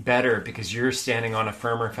defeat better because you're standing on a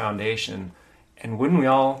firmer foundation. And wouldn't we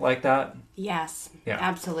all like that? Yes. Yeah.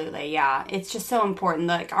 Absolutely. Yeah. It's just so important.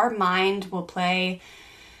 Like, our mind will play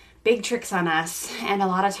big tricks on us, and a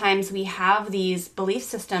lot of times we have these belief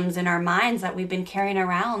systems in our minds that we've been carrying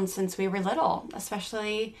around since we were little,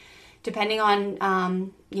 especially depending on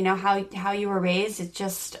how you were raised. It's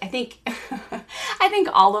just, I think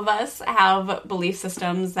all of us have belief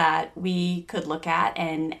systems that we could look at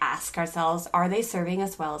and ask ourselves, are they serving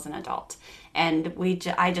us well as an adult? And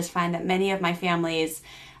I just find that many of my families,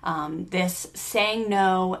 this saying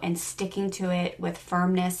no and sticking to it with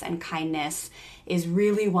firmness and kindness is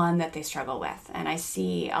really one that they struggle with. And I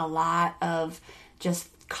see a lot of just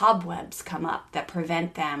cobwebs come up that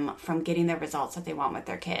prevent them from getting the results that they want with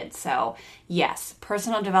their kids. So yes,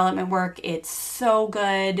 personal development work, it's so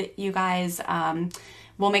good, you guys.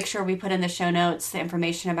 We'll make sure we put in the show notes the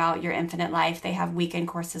information about Your Infinite Life. They have weekend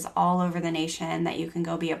courses all over the nation that you can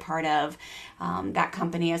go be a part of. That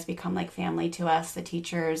company has become like family to us. The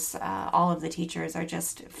teachers, all of the teachers are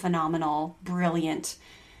just phenomenal, brilliant,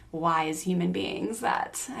 wise human beings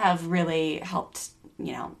that have really helped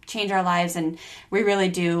change our lives. And we really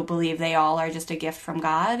do believe they all are just a gift from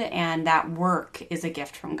God, and that work is a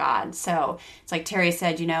gift from God. So it's like Terry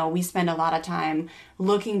said, we spend a lot of time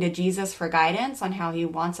looking to Jesus for guidance on how he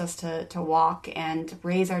wants us to walk and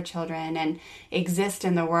raise our children and exist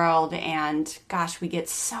in the world. And gosh, we get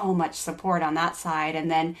so much support on that side.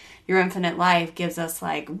 And then Your Infinite Life gives us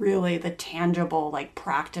like really the tangible, like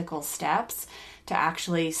practical steps to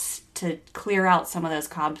actually to clear out some of those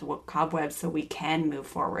cobwebs so we can move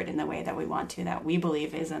forward in the way that we want to, that we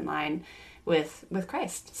believe is in line with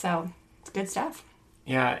Christ. So it's good stuff.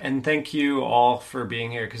 Yeah, and thank you all for being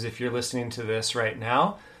here, because if you're listening to this right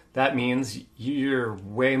now, that means you're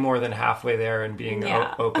way more than halfway there and being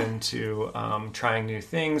open to trying new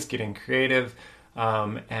things, getting creative,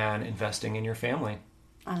 and investing in your family.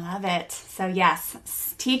 I love it. So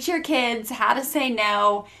yes, teach your kids how to say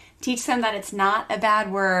no, teach them that it's not a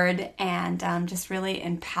bad word, and just really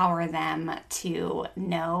empower them to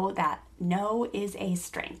know that no is a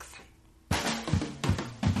strength.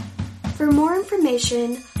 For more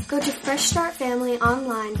information, go to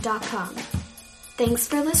freshstartfamilyonline.com. Thanks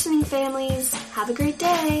for listening, families. Have a great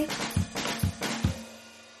day.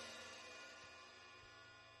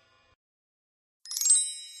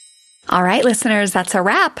 All right, listeners, that's a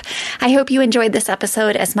wrap. I hope you enjoyed this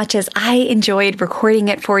episode as much as I enjoyed recording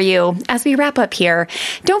it for you. As we wrap up here,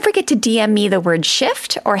 don't forget to DM me the word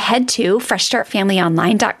shift or head to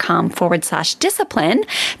freshstartfamilyonline.com/discipline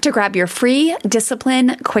to grab your free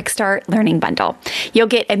Discipline Quick Start Learning Bundle. You'll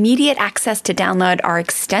get immediate access to download our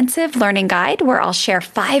extensive learning guide where I'll share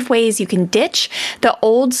 5 ways you can ditch the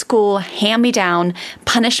old school hand-me-down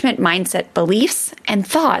punishment mindset beliefs and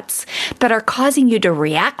thoughts that are causing you to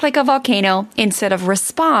react like a volcano instead of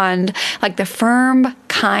respond like the firm,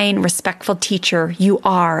 kind, respectful teacher you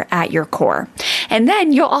are at your core. And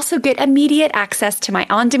then you'll also get immediate access to my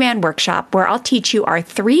on-demand workshop where I'll teach you our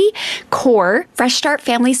 3 core Fresh Start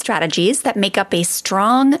family strategies that make up a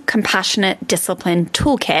strong, compassionate discipline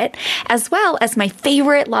toolkit, as well as my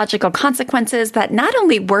favorite logical consequences that not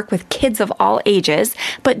only work with kids of all ages,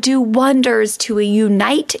 but do wonders to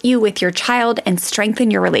unite you with your child and strengthen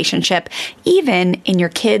your relationship, even in your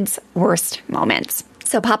kids' worst moments.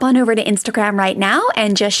 So pop on over to Instagram right now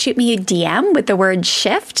and just shoot me a DM with the word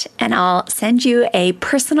shift, and I'll send you a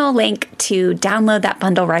personal link to download that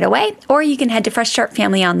bundle right away. Or you can head to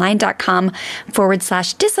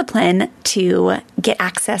freshstartfamilyonline.com/discipline to get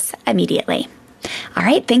access immediately. All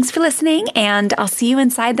right, thanks for listening, and I'll see you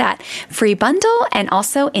inside that free bundle and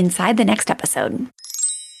also inside the next episode.